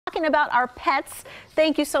talking about our pets.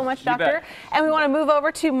 Thank you so much, Doctor. bet. And we want to move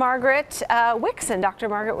over to Margaret Wixon, Dr.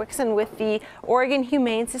 Margaret Wixon with the Oregon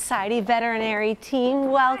Humane Society veterinary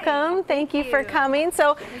team. Welcome. Thank you for coming.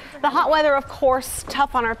 So the hot weather, of course,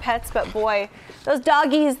 tough on our pets, but boy, those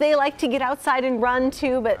doggies, they like to get outside and run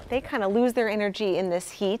too, but they kind of lose their energy in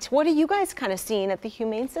this heat. What are you guys kind of seeing at the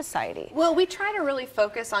Humane Society? Well, we try to really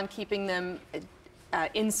focus on keeping them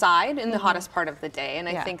inside in the hottest part of the day, and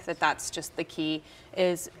I think that that's just the key,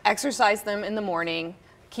 is exercise them in the morning,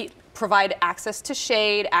 provide access to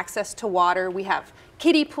shade, access to water. We have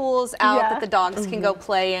kiddie pools out that the dogs can go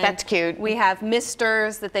play in. That's cute. We have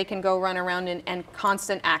misters that they can go run around in, and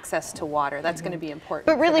constant access to water. That's going to be important.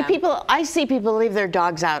 But really, for them. I see people leave their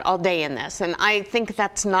dogs out all day in this, and I think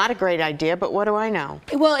that's not a great idea, but what do I know?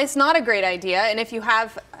 Well, it's not a great idea, and if you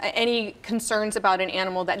have any concerns about an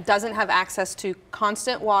animal that doesn't have access to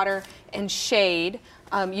constant water and shade,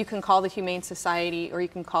 you can call the Humane Society, or you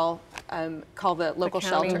can call the local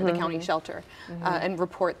shelter, the county shelter, and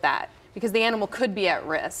report that, because the animal could be at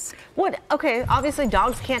risk. Okay, obviously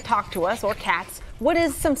dogs can't talk to us, or cats. What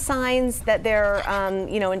is some signs that they're,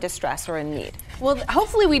 in distress or in need? Well,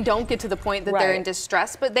 hopefully we don't get to the point that they're in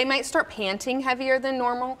distress, but they might start panting heavier than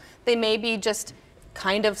normal. They may be just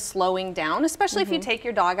kind of slowing down, especially if you take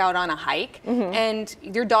your dog out on a hike and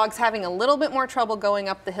your dog's having a little bit more trouble going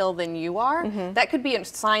up the hill than you are. That could be a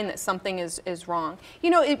sign that something is wrong.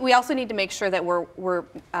 We also need to make sure that we're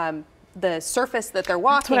the surface that they're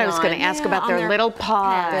walking on. That's what I was going to ask about their little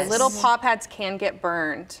paws. Their little paw pads can get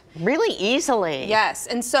burned. Really easily. Yes,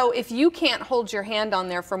 and so if you can't hold your hand on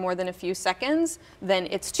there for more than a few seconds, then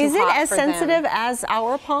it's too hot for them. Is it as sensitive as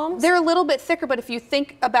our palms? They're a little bit thicker, but if you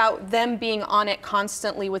think about them being on it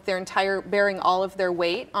constantly with their bearing all of their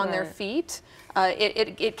weight on their feet,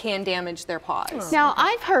 it can damage their paws. Now,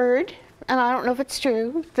 I've heard, and I don't know if it's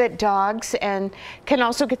true, that dogs can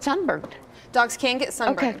also get sunburned. Dogs can get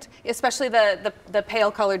sunburned, especially the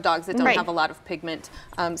pale colored dogs that don't have a lot of pigment.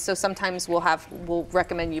 So sometimes we'll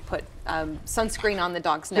recommend you put sunscreen on the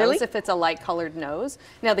dog's nose if it's a light colored nose.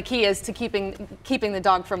 Now the key is to keeping the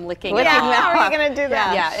dog from licking it off. How are you going to do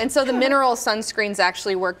that? Yeah, and so the mineral sunscreens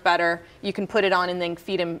actually work better. You can put it on and then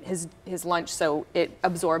feed him his lunch so it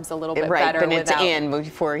absorbs a little bit better. Right, but it's in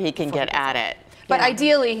before he can get at it. But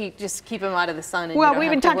ideally, just keep him out of the sun. And well, we've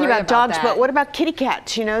been talking about dogs, but what about kitty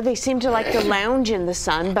cats? They seem to like to lounge in the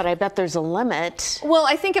sun, but I bet there's a limit. Well,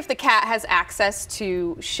 I think if the cat has access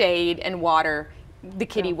to shade and water, the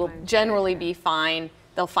kitty will generally be fine.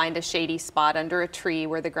 They'll find a shady spot under a tree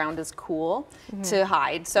where the ground is cool to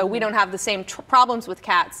hide. So we don't have the same problems with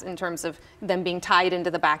cats in terms of them being tied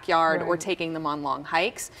into the backyard or taking them on long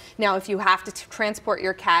hikes. Now, if you have to transport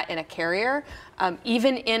your cat in a carrier,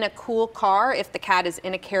 even in a cool car, if the cat is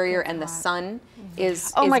in a carrier and the sun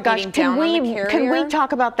is oh my gosh, beating down on the carrier. Can we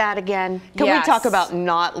talk about that again? Can we talk about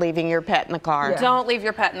not leaving your pet in the car? Don't leave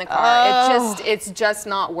your pet in the car. It's just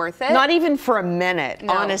not worth it. Not even for a minute,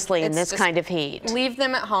 No, honestly, in this kind of heat. Leave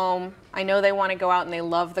them at home. I know they want to go out and they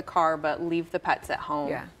love the car, but leave the pets at home.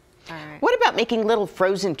 Yeah. All right. What about making little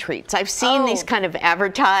frozen treats? I've seen these kind of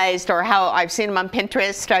advertised, or how I've seen them on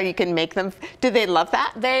Pinterest, how you can make them. Do they love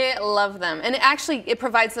that? They love them. And it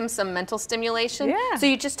provides them some mental stimulation. Yeah. So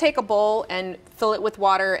you just take a bowl and fill it with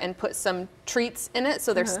water and put some treats in it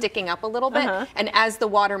so they're sticking up a little bit. And as the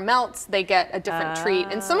water melts, they get a different treat.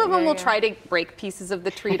 And some of them will try to break pieces of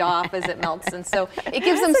the treat off as it melts. And so it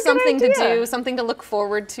gives them something to do, something to look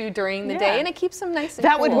forward to during the day, and it keeps them nice and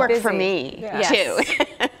That cool. would work for me, too.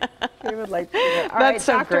 We would like to do that. All right,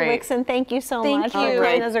 so Dr. great. Wixon, thank you so Thank much. you.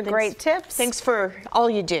 Those are great tips. Thanks for all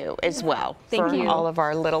you do as well. Thank for you. all of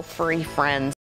our little furry friends.